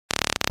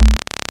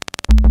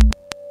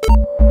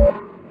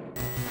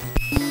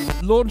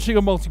launching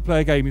a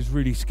multiplayer game is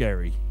really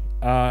scary.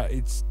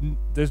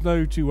 There's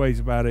no two ways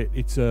about it.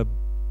 It's a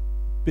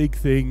big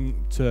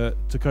thing to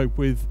cope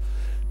with,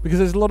 because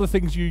there's a lot of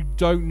things you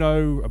don't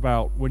know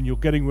about when you're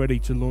getting ready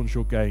to launch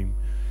your game.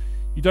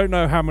 You don't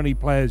know how many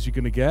players you're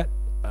going to get.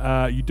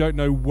 You don't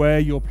know where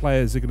your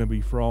players are going to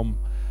be from,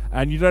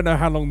 and you don't know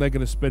how long they're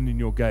going to spend in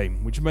your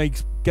game, which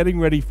makes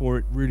getting ready for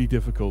it really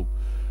difficult.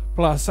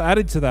 Plus,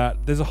 added to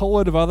that, there's a whole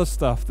load of other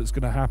stuff that's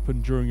going to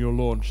happen during your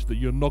launch that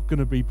you're not going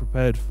to be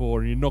prepared for,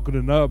 and you're not going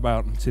to know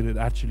about until it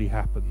actually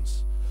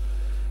happens.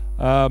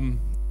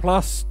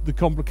 Plus, the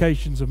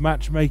complications of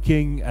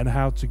matchmaking and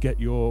how to get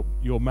your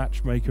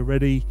matchmaker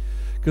ready,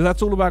 because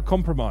that's all about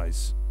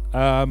compromise.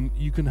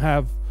 You can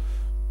have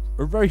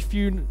a very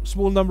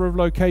small number of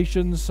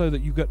locations so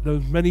that you get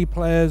as many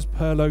players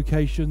per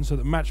location, so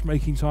that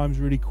matchmaking time is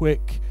really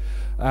quick.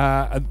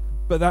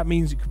 But that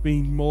means it could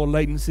be more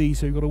latency,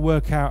 so you've got to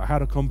work out how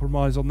to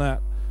compromise on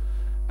that.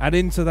 Add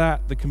into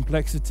that the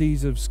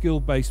complexities of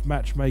skill-based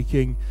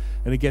matchmaking,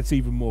 and it gets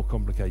even more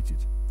complicated.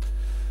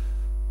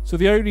 So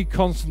the only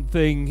constant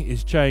thing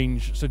is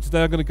change. So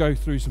today I'm going to go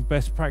through some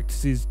best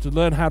practices to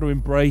learn how to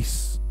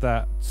embrace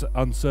that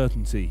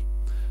uncertainty.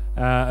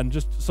 And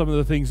just some of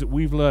the things that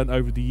we've learned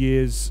over the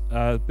years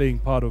being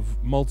part of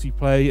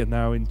multiplayer and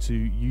now into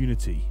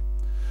Unity.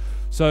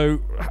 So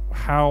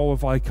how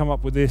have I come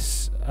up with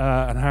this,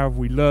 and how have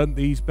we learned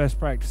these best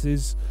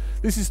practices?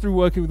 This is through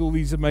working with all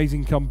these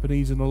amazing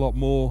companies and a lot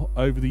more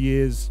over the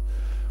years.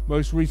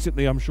 Most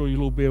recently, I'm sure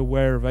you'll all be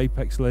aware of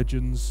Apex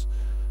Legends.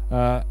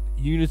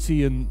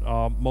 Unity and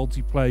our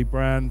multiplayer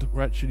brand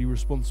were actually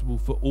responsible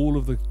for all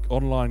of the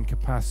online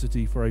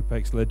capacity for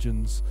Apex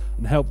Legends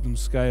and helped them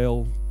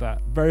scale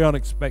that very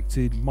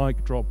unexpected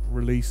mic drop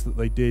release that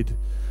they did,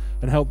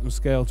 and helped them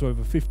scale to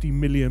over 50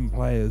 million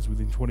players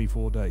within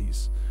 24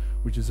 days,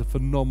 which is a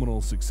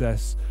phenomenal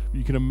success.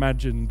 You can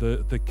imagine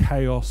the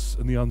chaos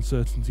and the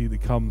uncertainty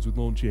that comes with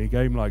launching a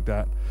game like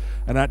that,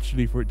 and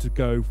actually for it to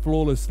go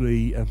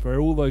flawlessly and for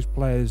all those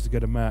players to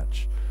get a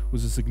match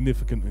was a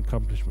significant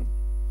accomplishment.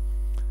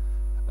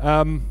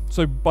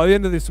 So by the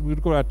end of this,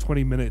 we've got about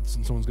 20 minutes,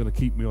 and someone's going to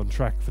keep me on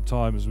track for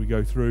time as we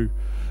go through.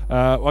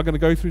 I'm going to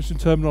go through some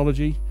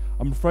terminology.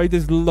 I'm afraid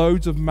there's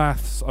loads of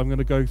maths I'm going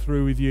to go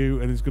through with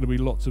you, and there's going to be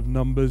lots of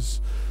numbers,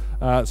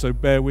 so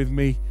bear with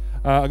me.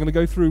 I'm going to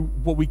go through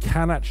what we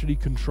can actually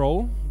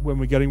control when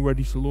we're getting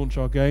ready to launch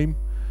our game,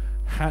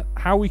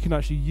 how we can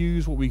actually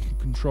use what we can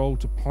control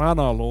to plan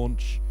our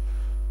launch,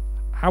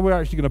 how we're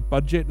actually going to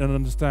budget and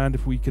understand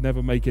if we can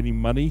ever make any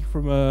money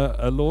from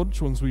a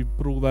launch once we've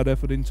put all that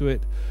effort into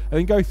it, and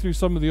then go through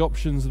some of the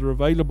options that are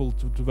available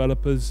to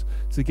developers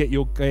to get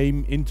your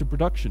game into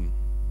production.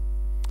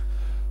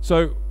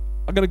 So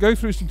I'm going to go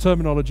through some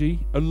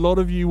terminology. A lot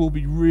of you will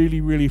be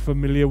really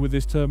familiar with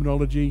this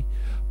terminology,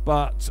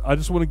 but I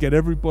just want to get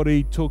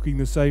everybody talking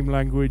the same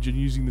language and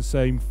using the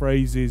same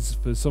phrases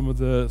for some of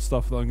the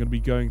stuff that I'm going to be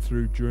going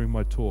through during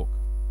my talk.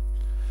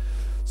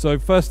 So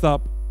first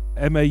up,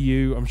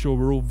 MAU. I'm sure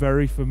we're all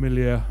very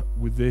familiar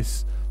with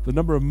this. The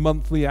number of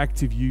monthly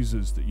active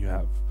users that you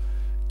have.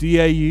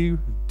 DAU,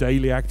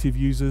 daily active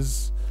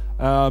users.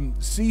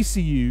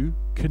 CCU,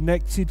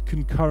 connected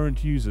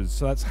concurrent users.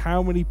 So that's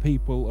how many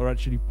people are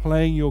actually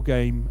playing your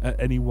game at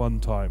any one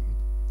time.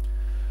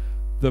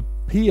 The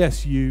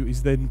PSU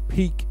is then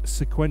peak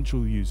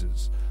sequential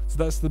users. So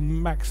that's the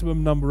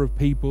maximum number of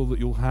people that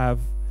you'll have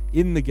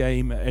in the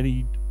game at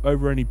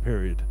over any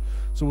period.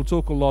 So we'll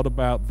talk a lot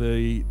about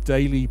the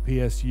daily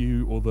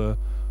PSU or the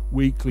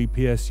weekly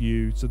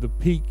PSU, so the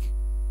peak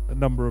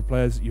number of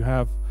players that you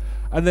have.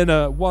 And then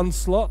one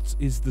slot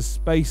is the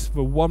space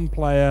for one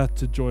player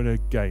to join a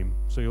game.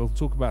 So you'll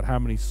talk about how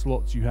many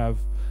slots you have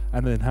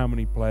and then how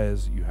many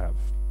players you have.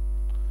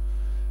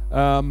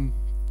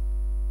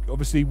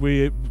 Obviously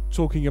we're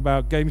talking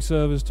about game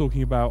servers,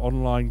 talking about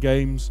online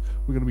games.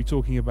 We're going to be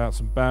talking about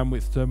some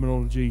bandwidth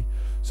terminology,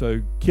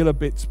 so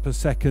kilobits per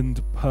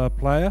second per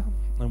player,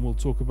 and we'll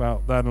talk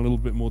about that in a little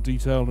bit more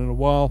detail in a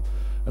while.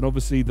 And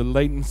obviously the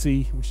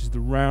latency, which is the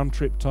round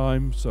trip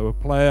time, so a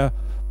player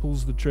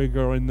pulls the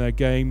trigger in their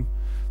game,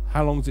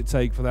 how long does it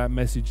take for that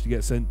message to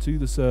get sent to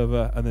the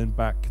server and then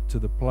back to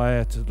the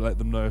player to let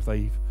them know if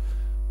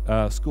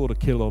they've scored a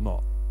kill or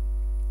not.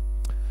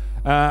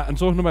 And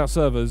talking about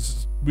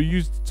servers, we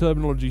use the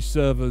terminology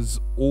servers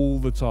all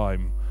the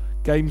time.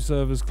 Game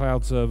servers,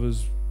 cloud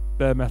servers,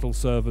 bare metal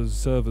servers,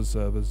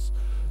 servers.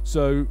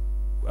 So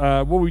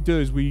what we do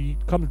is we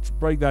kind of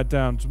break that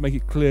down to make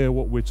it clear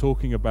what we're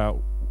talking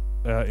about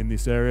in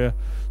this area.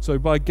 So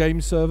by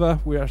game server,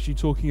 we're actually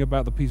talking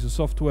about the piece of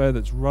software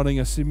that's running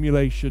a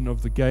simulation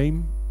of the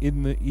game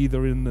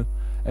either in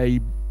a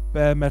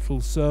bare metal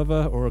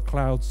server or a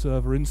cloud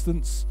server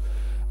instance.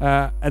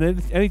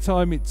 And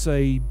anytime it's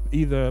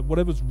either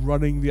whatever's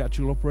running the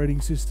actual operating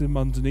system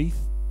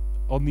underneath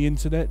on the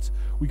internet,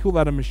 we call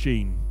that a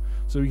machine.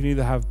 So we can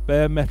either have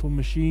bare metal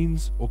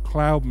machines or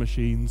cloud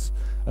machines,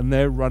 and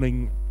they're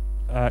running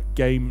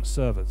game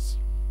servers.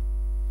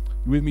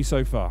 You with me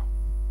so far?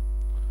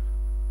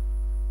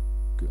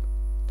 Good.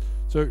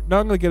 So now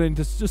I'm going to get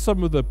into just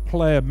some of the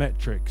player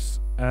metrics.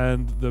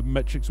 and the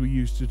metrics we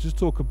use to just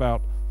talk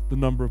about the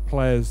number of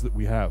players that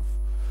we have.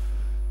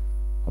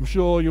 I'm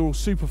sure you're all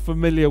super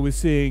familiar with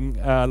seeing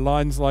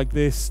lines like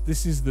this.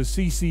 This is the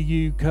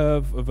CCU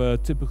curve of a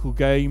typical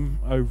game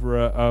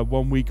over a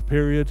 1 week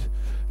period,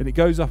 and it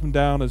goes up and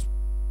down as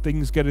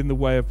things get in the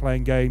way of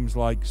playing games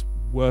like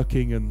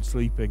working and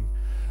sleeping.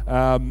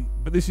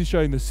 But this is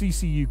showing the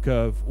CCU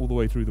curve all the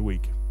way through the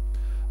week.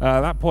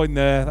 That point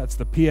there, that's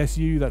the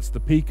PSU, that's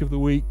the peak of the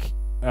week.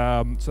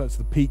 So that's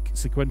the peak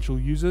sequential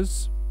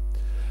users.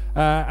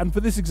 And for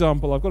this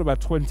example, I've got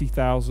about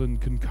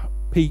 20,000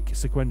 peak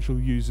sequential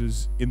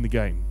users in the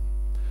game.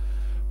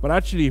 But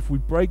actually, if we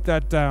break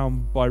that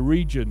down by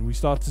region, we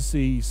start to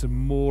see some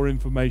more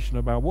information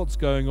about what's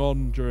going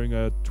on during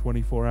a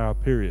 24-hour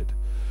period.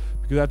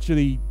 Because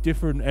actually,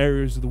 different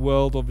areas of the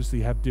world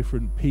obviously have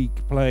different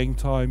peak playing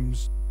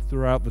times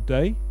throughout the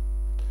day.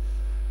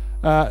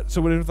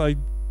 So if I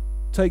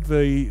take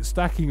the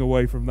stacking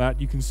away from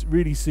that, you can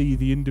really see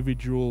the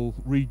individual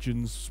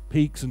regions'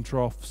 peaks and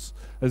troughs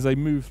as they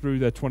move through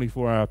their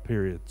 24-hour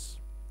periods.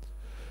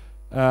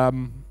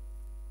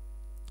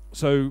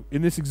 So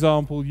in this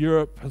example,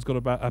 Europe has got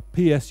about a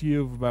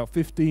PSU of about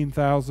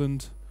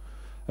 15,000,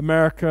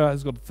 America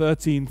has got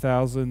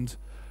 13,000,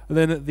 and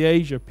then at the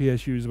Asia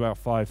PSU is about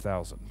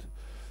 5,000.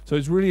 So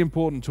it's really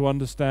important to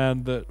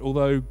understand that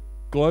although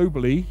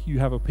globally you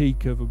have a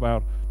peak of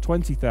about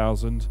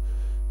 20,000,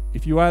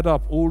 if you add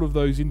up all of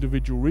those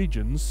individual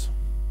regions,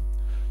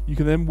 you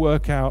can then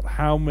work out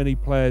how many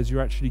players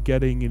you're actually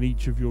getting in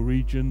each of your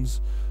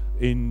regions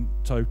in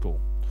total.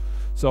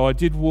 So I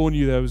did warn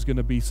you there was going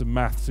to be some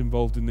maths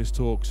involved in this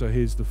talk, so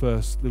here's the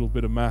first little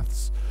bit of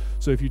maths.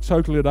 So if you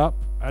total it up,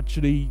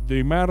 actually the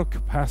amount of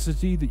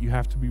capacity that you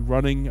have to be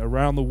running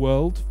around the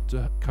world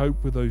to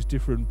cope with those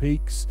different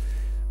peaks,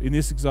 in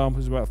this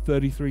example is about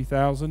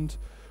 33,000,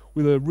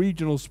 with a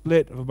regional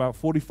split of about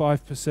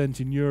 45%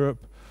 in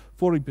Europe,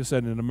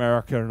 40% in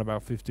America, and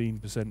about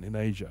 15% in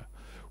Asia,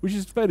 which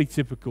is fairly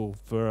typical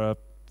for a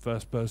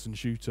first-person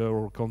shooter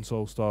or a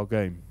console-style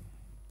game.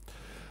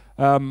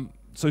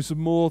 So some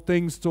more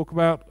things to talk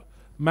about.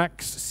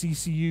 Max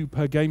CCU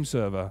per game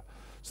server.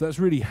 So that's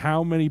really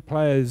how many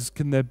players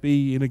can there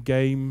be in a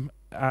game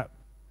at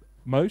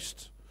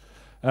most.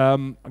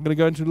 I'm going to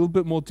go into a little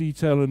bit more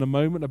detail in a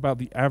moment about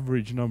the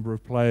average number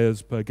of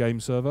players per game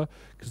server,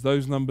 because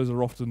those numbers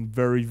are often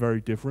very, very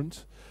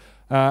different.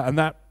 And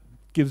that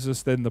gives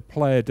us then the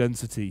player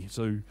density.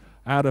 So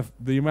out of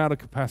the amount of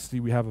capacity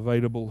we have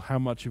available, how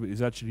much of it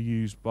is actually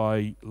used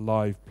by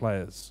live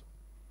players.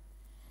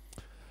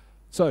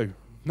 So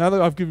now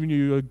that I've given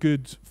you a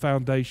good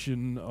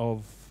foundation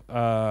of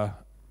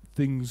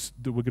things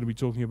that we're going to be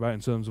talking about in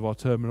terms of our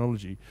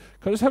terminology,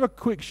 can I just have a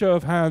quick show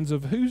of hands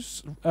of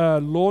who's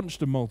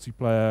launched a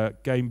multiplayer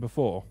game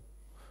before?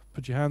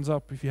 Put your hands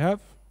up if you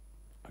have.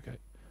 Okay,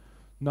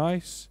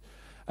 nice.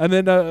 And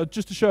then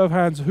just a show of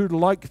hands, who'd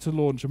like to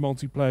launch a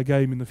multiplayer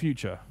game in the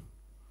future?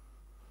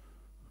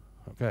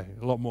 Okay,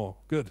 a lot more.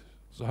 Good.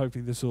 So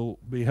hopefully this will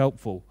be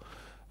helpful.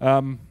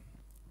 I'm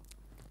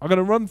going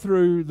to run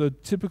through the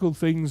typical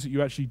things that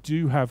you actually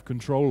do have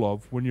control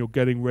of when you're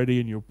getting ready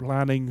and you're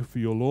planning for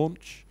your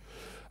launch.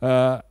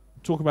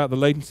 Talk about the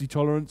latency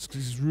tolerance,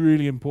 because it's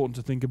really important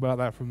to think about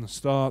that from the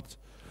start.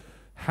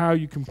 How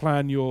you can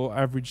plan your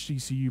average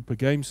CCU per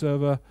game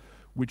server,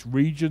 which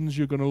regions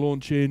you're going to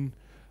launch in,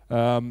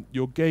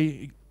 your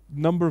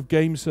number of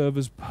game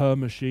servers per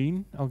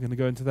machine. I'm going to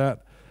go into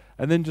that.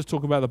 And then just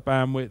talk about the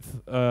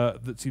bandwidth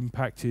that's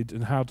impacted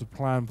and how to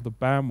plan for the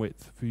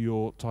bandwidth for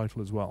your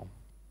title as well.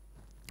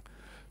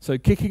 So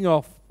kicking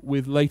off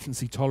with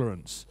latency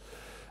tolerance.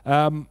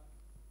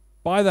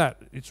 By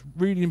that, it's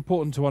really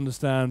important to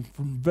understand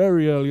from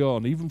very early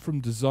on, even from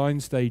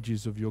design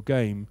stages of your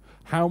game,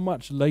 how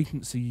much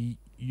latency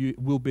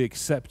will be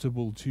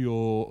acceptable to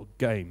your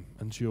game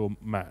and to your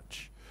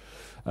match.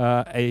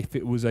 If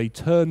it was a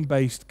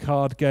turn-based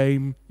card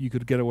game, you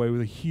could get away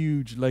with a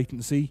huge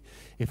latency.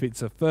 If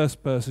it's a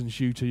first-person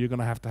shooter, you're going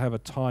to have a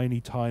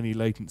tiny, tiny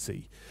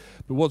latency.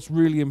 But what's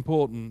really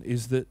important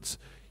is that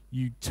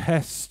you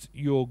test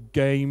your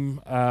game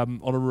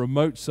on a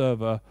remote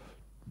server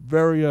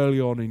very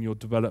early on in your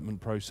development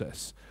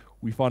process.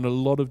 We find a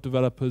lot of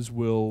developers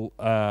will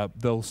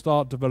they'll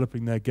start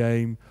developing their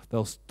game,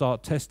 they'll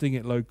start testing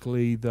it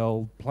locally,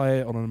 they'll play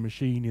it on a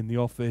machine in the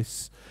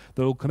office,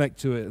 they'll connect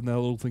to it and they'll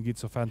all think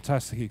it's a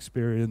fantastic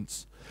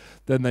experience.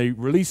 Then they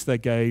release their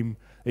game,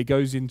 it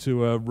goes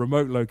into a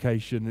remote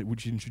location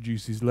which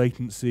introduces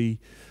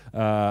latency,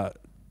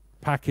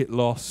 packet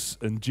loss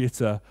and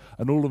jitter,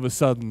 and all of a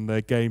sudden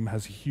their game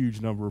has a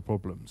huge number of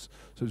problems.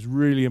 So it's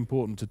really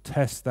important to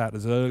test that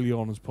as early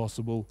on as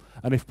possible,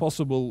 and if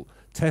possible,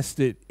 test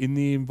it in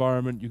the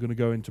environment you're going to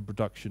go into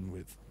production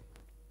with.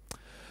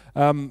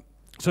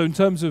 So in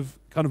terms of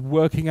kind of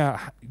working out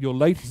your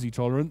latency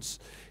tolerance,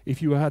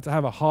 if you had to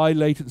have a high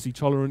latency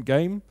tolerant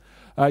game,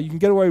 you can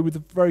get away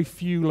with very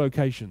few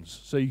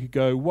locations. So you could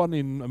go one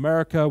in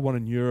America, one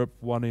in Europe,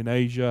 one in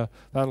Asia.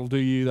 That'll do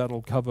you.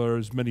 That'll cover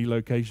as many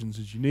locations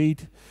as you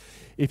need.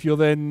 If you're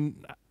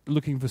then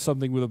looking for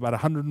something with about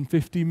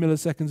 150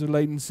 milliseconds of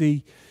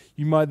latency,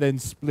 you might then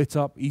split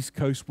up East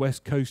Coast,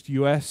 West Coast,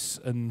 US,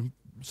 and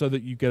so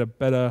that you get a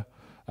better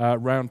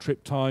round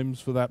trip times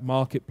for that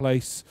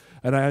marketplace.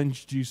 And I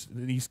introduce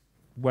the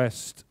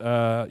East-West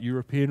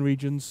European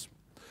regions.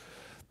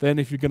 Then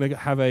if you're going to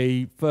have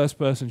a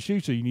first-person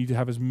shooter, you need to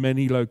have as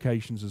many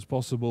locations as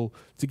possible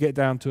to get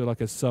down to like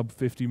a sub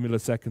 50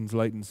 milliseconds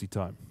latency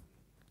time.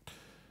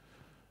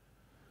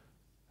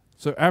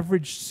 So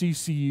average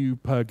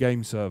CCU per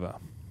game server.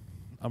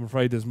 I'm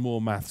afraid there's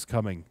more maths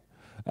coming.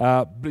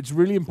 But it's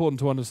really important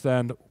to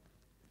understand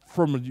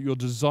from your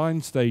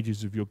design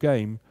stages of your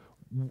game,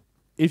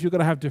 if you're going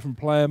to have different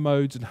player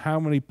modes and how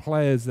many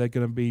players there are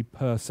going to be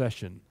per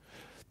session.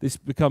 This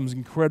becomes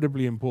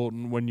incredibly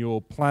important when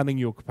you're planning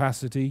your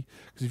capacity,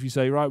 because if you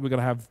say, right, we're going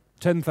to have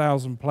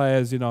 10,000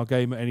 players in our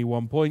game at any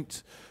one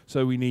point,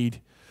 so we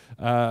need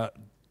we're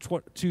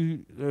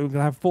going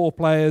to have 4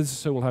 players,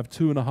 so we'll have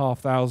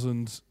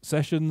 2,500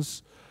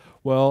 sessions.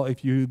 Well,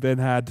 if you then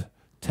had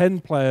 10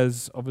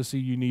 players, obviously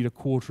you need a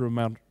quarter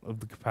amount of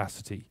the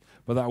capacity,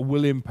 but that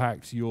will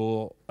impact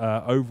your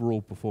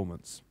overall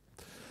performance.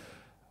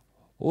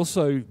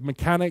 Also,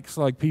 mechanics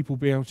like people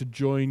being able to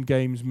join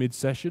games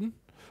mid-session,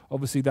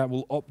 obviously that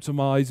will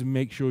optimize and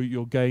make sure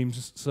your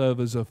game's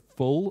servers are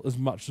full as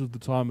much of the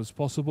time as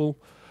possible,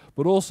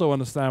 but also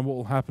understand what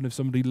will happen if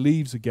somebody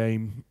leaves a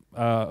game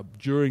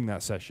during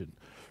that session.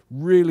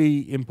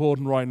 Really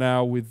important right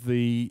now with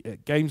the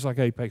games like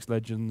Apex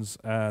Legends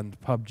and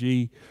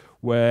PUBG,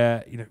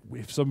 where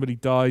if somebody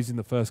dies in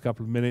the first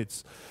couple of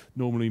minutes,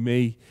 normally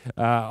me,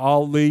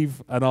 I'll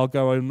leave and I'll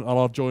go and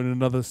I'll join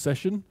another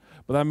session.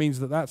 But that means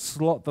that that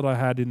slot that I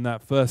had in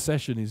that first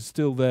session is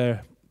still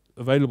there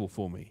available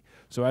for me.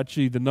 So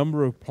actually the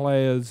number of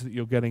players that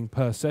you're getting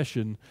per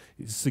session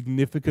is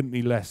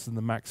significantly less than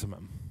the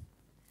maximum.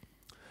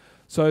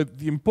 So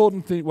the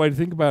important way to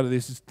think about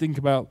this is think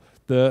about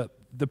the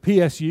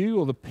PSU,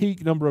 or the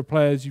peak number of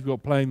players you've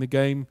got playing the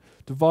game,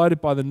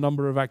 divided by the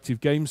number of active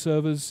game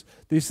servers.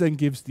 This then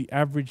gives the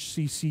average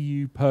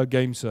CCU per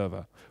game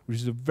server, which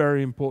is a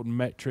very important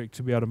metric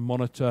to be able to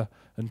monitor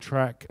and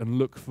track and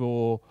look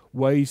for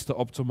ways to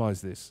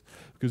optimize this.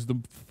 Because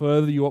the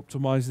further you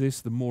optimize this,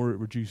 the more it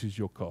reduces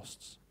your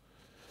costs.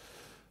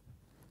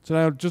 So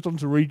now just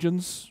onto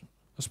regions.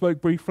 I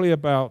spoke briefly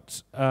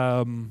about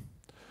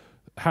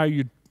how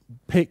you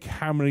pick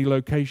how many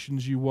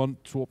locations you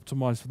want to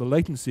optimize for the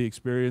latency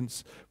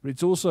experience, but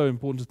it's also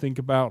important to think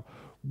about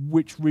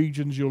which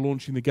regions you're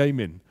launching the game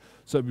in.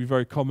 So it'd be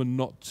very common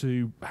not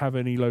to have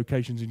any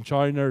locations in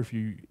China if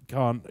you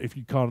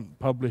can't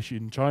publish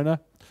in China,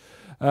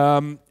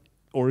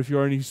 or if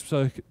you're only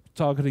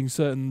targeting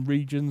certain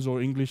regions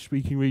or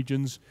English-speaking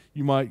regions,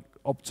 you might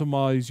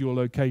optimize your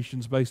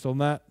locations based on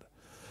that.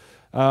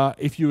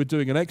 If you were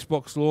doing an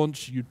Xbox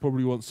launch, you'd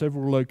probably want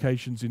several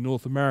locations in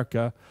North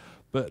America.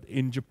 But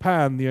in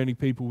Japan, the only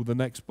people with an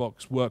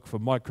Xbox work for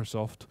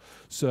Microsoft,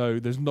 so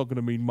there's not going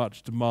to be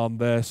much demand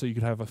there, so you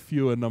could have a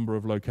fewer number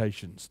of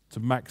locations to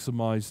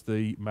maximize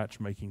the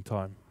matchmaking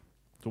time,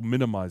 or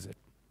minimize it.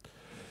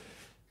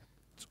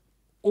 It's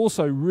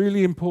also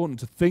really important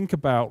to think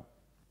about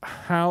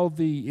how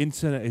the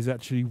internet is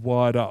actually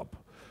wired up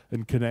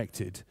and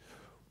connected.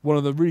 One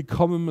of the really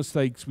common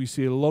mistakes we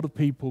see a lot of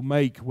people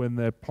make when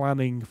they're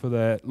planning for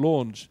their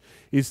launch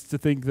is to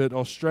think that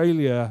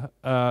Australia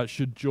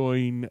should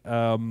join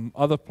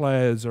other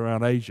players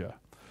around Asia.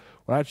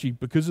 Well, actually,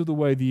 because of the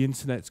way the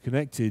internet's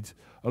connected,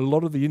 a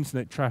lot of the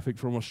internet traffic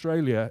from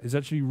Australia is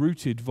actually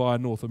routed via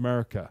North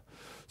America.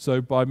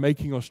 So by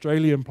making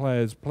Australian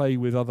players play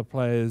with other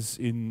players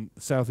in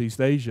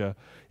Southeast Asia,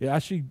 it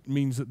actually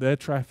means that their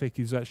traffic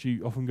is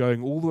actually often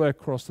going all the way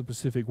across the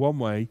Pacific one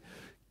way,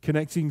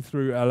 connecting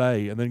through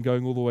LA and then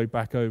going all the way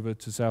back over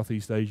to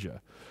Southeast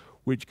Asia,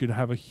 which could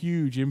have a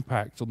huge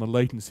impact on the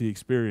latency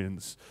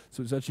experience.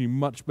 So it's actually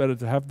much better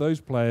to have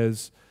those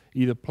players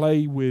either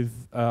play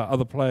with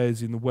other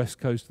players in the west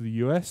coast of the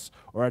US,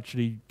 or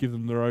actually give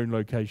them their own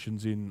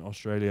locations in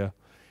Australia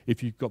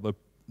if you've got the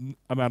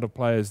amount of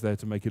players there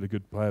to make it a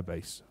good player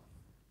base.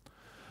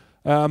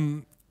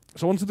 So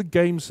onto the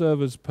game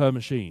servers per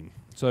machine.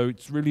 So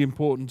it's really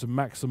important to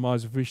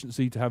maximize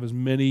efficiency, to have as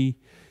many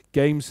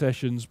game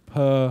sessions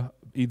per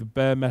either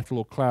bare metal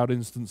or cloud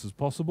instance as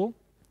possible.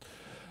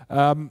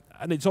 And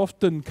it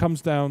often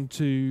comes down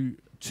to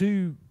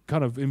 2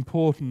 kind of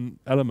important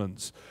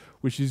elements,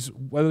 which is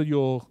whether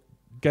your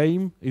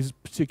game is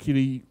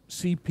particularly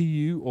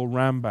CPU or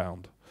RAM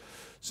bound.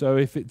 So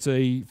if it's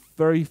a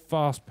very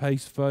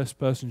fast-paced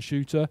first-person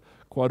shooter,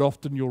 quite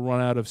often you'll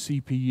run out of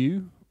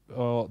CPU,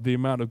 or the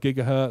amount of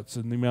gigahertz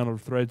and the amount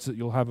of threads that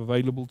you'll have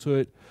available to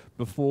it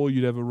before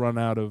you'd ever run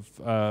out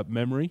of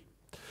memory.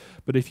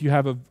 But if you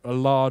have a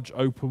large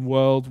open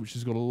world which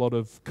has got a lot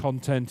of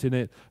content in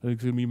it and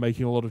it's going to be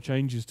making a lot of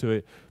changes to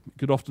it, it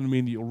could often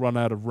mean that you'll run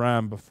out of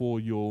RAM before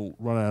you'll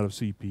run out of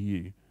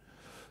CPU.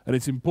 And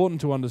it's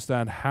important to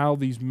understand how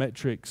these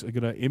metrics are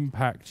going to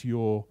impact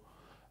your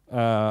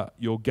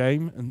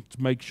game, and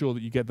to make sure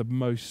that you get the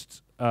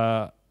most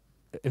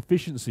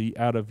efficiency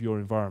out of your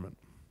environment.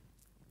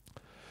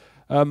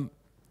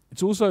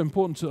 It's also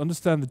important to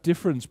understand the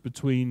difference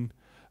between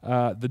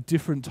the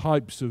different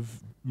types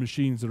of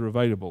machines that are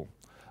available.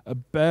 A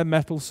bare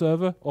metal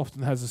server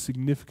often has a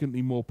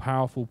significantly more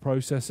powerful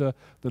processor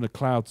than a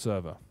cloud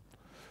server.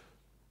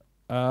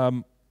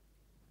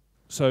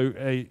 So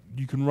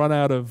you can run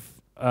out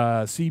of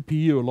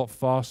CPU a lot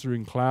faster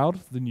in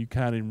cloud than you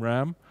can in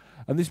RAM.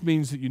 And this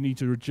means that you need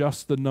to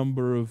adjust the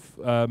number of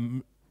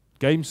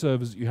game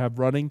servers that you have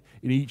running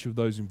in each of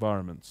those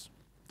environments.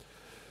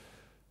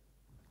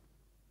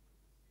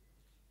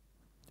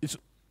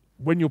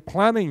 When you're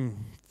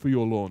planning for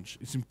your launch,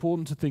 it's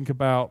important to think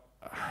about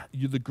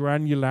the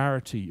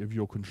granularity of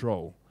your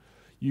control.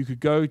 You could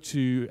go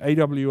to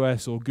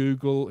AWS or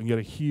Google and get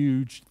a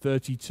huge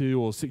 32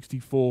 or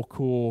 64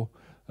 core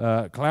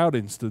cloud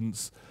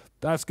instance.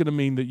 That's going to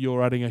mean that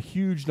you're adding a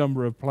huge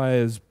number of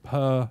players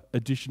per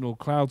additional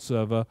cloud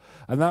server,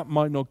 and that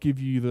might not give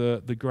you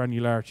the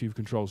granularity of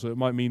control. So it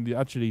might mean that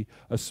actually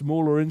a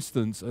smaller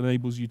instance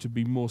enables you to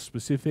be more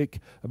specific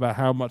about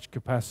how much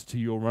capacity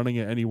you're running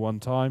at any one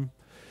time.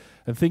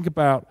 And think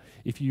about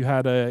if you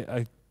had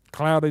a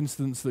cloud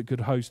instance that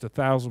could host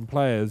 1,000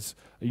 players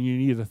and you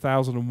need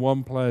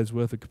 1,001 players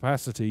worth of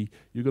capacity,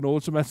 you're going to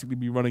automatically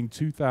be running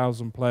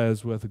 2,000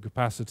 players worth of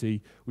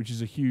capacity, which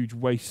is a huge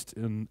waste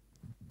and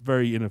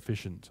very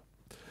inefficient.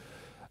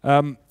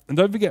 And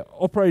don't forget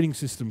operating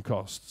system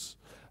costs.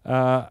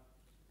 A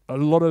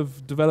lot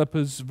of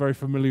developers are very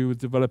familiar with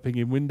developing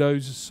in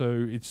Windows,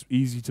 so it's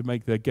easy to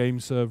make their game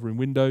server in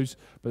Windows,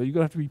 but you're going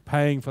to have to be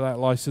paying for that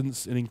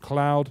license, and in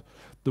cloud,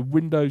 the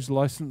Windows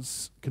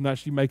license can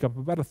actually make up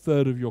about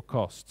 1/3 of your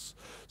costs.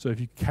 So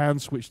if you can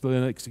switch to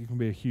Linux, it can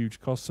be a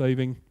huge cost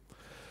saving.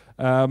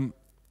 And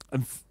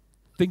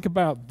think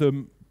about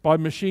by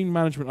machine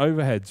management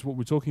overheads, what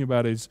we're talking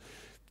about is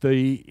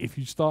if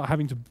you start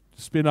having to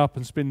spin up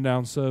and spin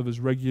down servers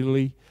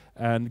regularly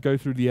and go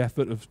through the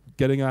effort of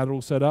getting that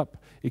all set up,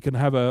 it can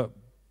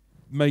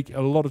make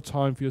a lot of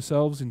time for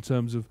yourselves in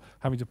terms of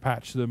having to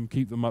patch them,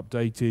 keep them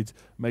updated,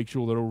 make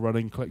sure they're all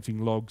running,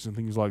 collecting logs and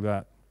things like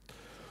that.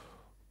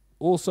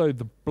 Also,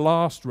 the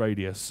blast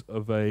radius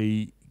of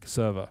a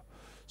server.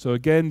 So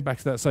again, back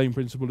to that same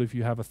principle, if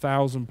you have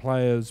 1,000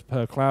 players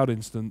per cloud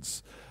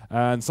instance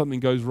and something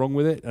goes wrong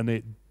with it and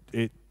it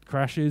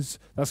crashes,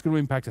 that's going to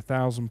impact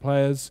 1,000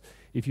 players.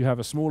 If you have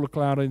a smaller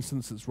cloud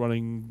instance that's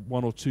running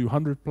 100 or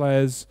 200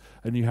 players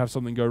and you have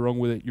something go wrong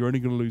with it, you're only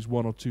going to lose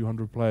 100 or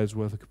 200 players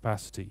worth of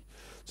capacity.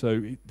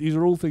 So these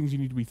are all things you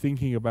need to be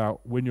thinking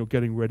about when you're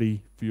getting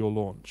ready for your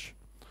launch.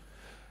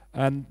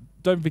 And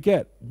don't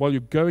forget, while you're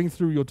going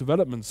through your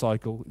development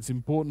cycle, it's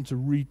important to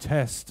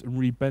retest and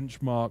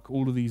re-benchmark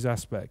all of these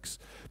aspects,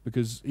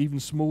 because even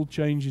small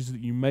changes that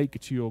you make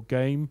to your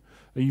game,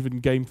 even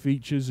game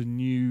features and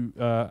new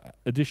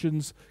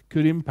additions,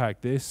 could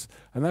impact this,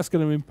 and that's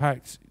going to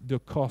impact the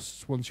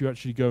costs once you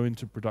actually go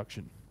into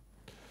production.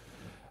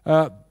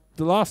 The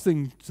last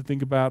thing to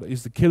think about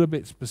is the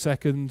kilobits per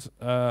second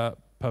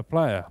per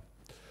player.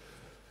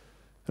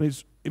 And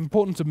it's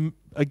important to,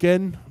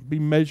 again, be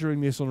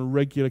measuring this on a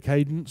regular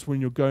cadence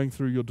when you're going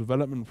through your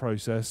development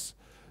process.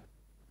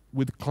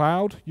 With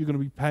cloud, you're going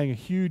to be paying a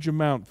huge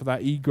amount for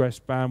that egress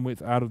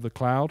bandwidth out of the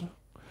cloud.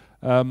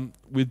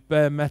 With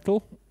bare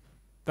metal,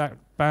 that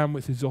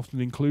bandwidth is often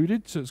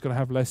included, so it's going to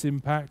have less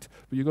impact,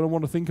 but you're going to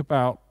want to think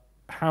about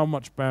how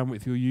much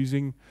bandwidth you're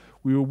using.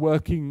 We were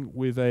working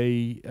with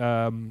a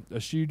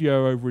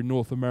studio over in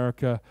North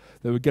America.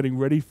 They were getting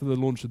ready for the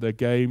launch of their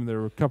game. They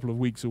were a couple of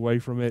weeks away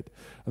from it,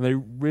 and they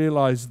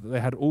realized that they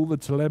had all the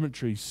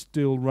telemetry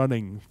still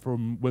running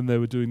from when they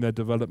were doing their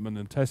development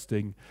and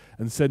testing,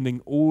 and sending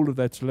all of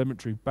their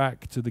telemetry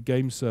back to the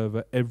game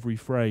server every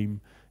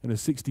frame in a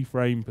 60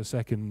 frame per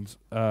second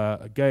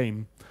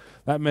game.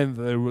 That meant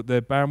that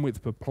their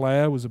bandwidth per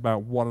player was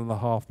about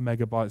 1.5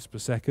 megabytes per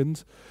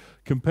second,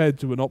 compared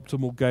to an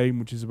optimal game,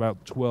 which is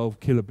about 12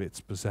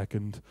 kilobits per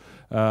second.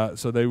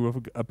 So they were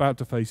about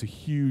to face a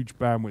huge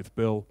bandwidth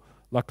bill.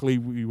 Luckily,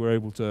 we were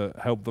able to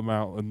help them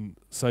out and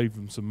save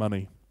them some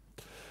money.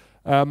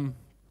 And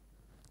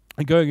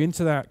going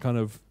into that kind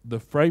of the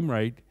frame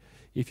rate,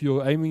 if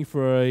you're aiming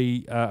for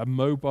a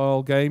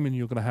mobile game and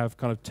you're going to have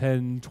kind of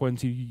 10,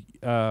 20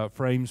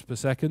 frames per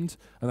second,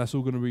 and that's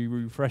all going to be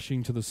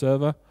refreshing to the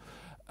server,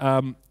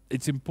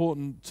 it's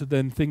important to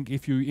then think,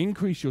 if you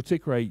increase your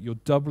tick rate, you're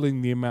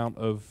doubling the amount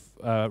of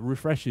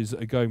refreshes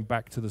that are going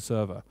back to the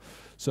server.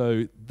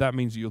 So that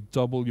means that you'll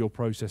double your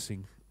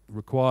processing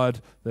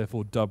required,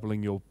 therefore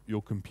doubling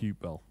your compute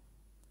bill.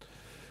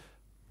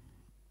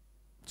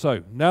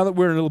 So now that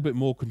we're in a little bit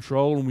more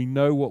control and we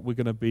know what we're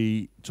going to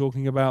be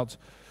talking about,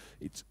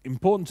 it's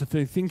important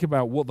to think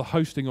about what the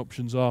hosting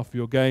options are for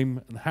your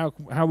game and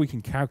how we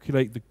can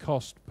calculate the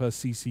cost per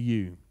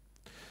CCU.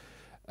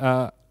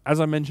 As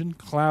I mentioned,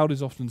 cloud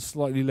is often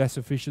slightly less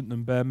efficient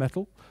than bare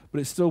metal, but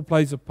it still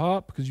plays a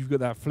part because you've got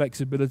that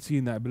flexibility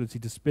and that ability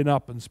to spin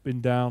up and spin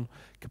down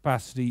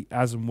capacity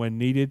as and when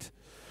needed.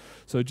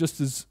 So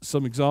just as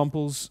some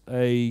examples,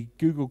 a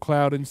Google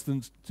Cloud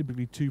instance,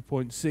 typically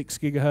 2.6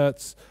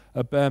 gigahertz,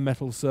 a bare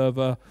metal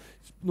server,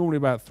 normally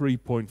about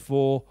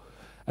 3.4.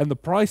 And the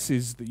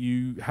prices that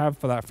you have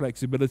for that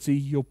flexibility,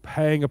 you're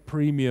paying a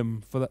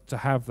premium for that to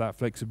have that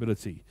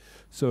flexibility.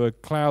 So a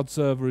cloud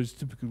server is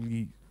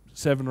typically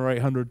 $700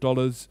 or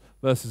 $800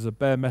 versus a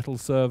bare metal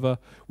server,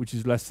 which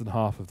is less than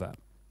half of that.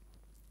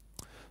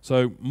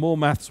 So more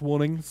maths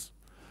warnings.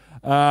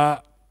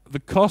 The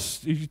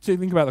cost, if you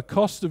think about the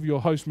cost of your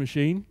host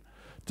machine,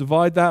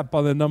 divide that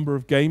by the number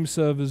of game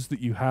servers that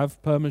you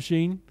have per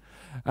machine,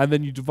 and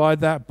then you divide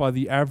that by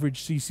the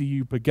average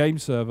CCU per game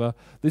server.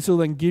 This will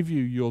then give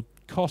you your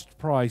cost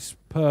price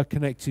per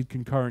connected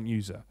concurrent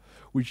user,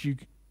 which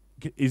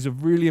is a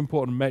really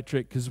important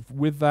metric, because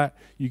with that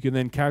you can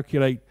then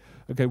calculate,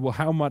 okay, well,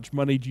 how much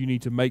money do you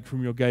need to make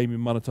from your game in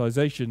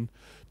monetization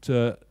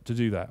to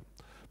do that?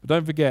 But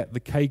don't forget,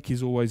 the cake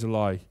is always a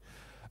lie.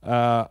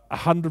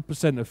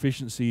 100%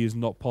 efficiency is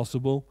not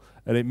possible,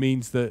 and it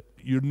means that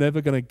you're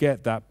never going to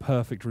get that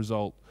perfect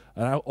result,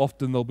 and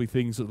often there'll be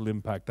things that will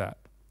impact that.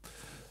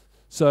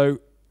 So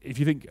if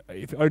you think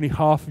if only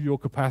half of your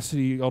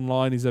capacity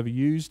online is ever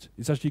used,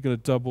 it's actually going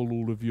to double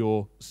all of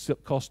your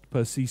cost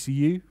per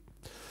CCU.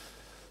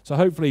 So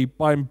hopefully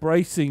by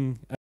embracing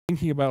and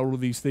thinking about all of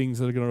these things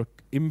that are going to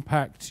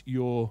impact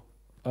your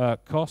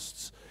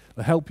costs,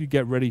 they'll help you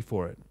get ready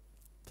for it.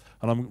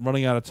 And I'm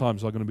running out of time,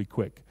 so I'm going to be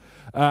quick.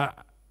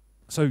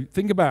 So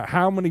think about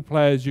how many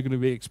players you're going to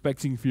be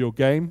expecting for your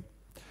game.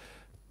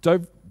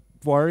 Don't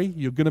worry,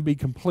 you're going to be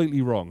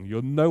completely wrong.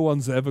 No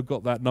one's ever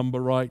got that number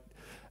right.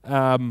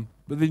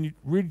 But then you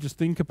really just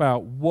think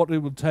about what it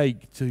will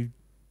take to,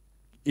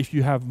 if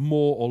you have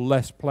more or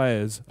less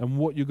players, and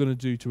what you're going to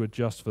do to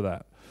adjust for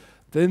that.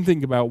 Then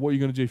think about what you're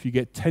going to do if you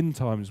get 10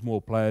 times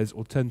more players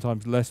or 10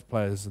 times less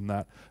players than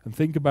that, and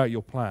think about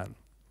your plan.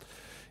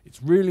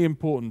 It's really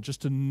important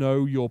just to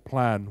know your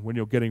plan when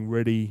you're getting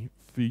ready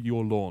for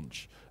your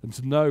launch, and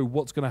to know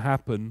what's going to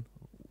happen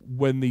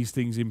when these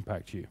things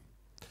impact you.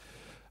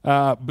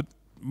 But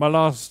my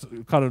last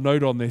kind of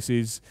note on this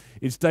is,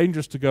 it's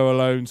dangerous to go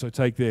alone, so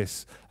take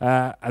this.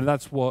 And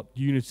that's what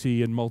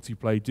Unity and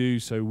Multiplay do.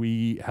 So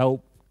we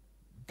help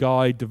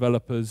guide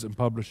developers and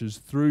publishers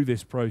through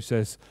this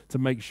process to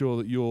make sure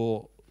that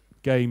your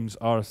games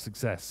are a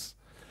success.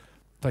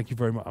 Thank you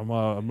very much. I'm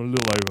a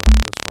little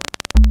over.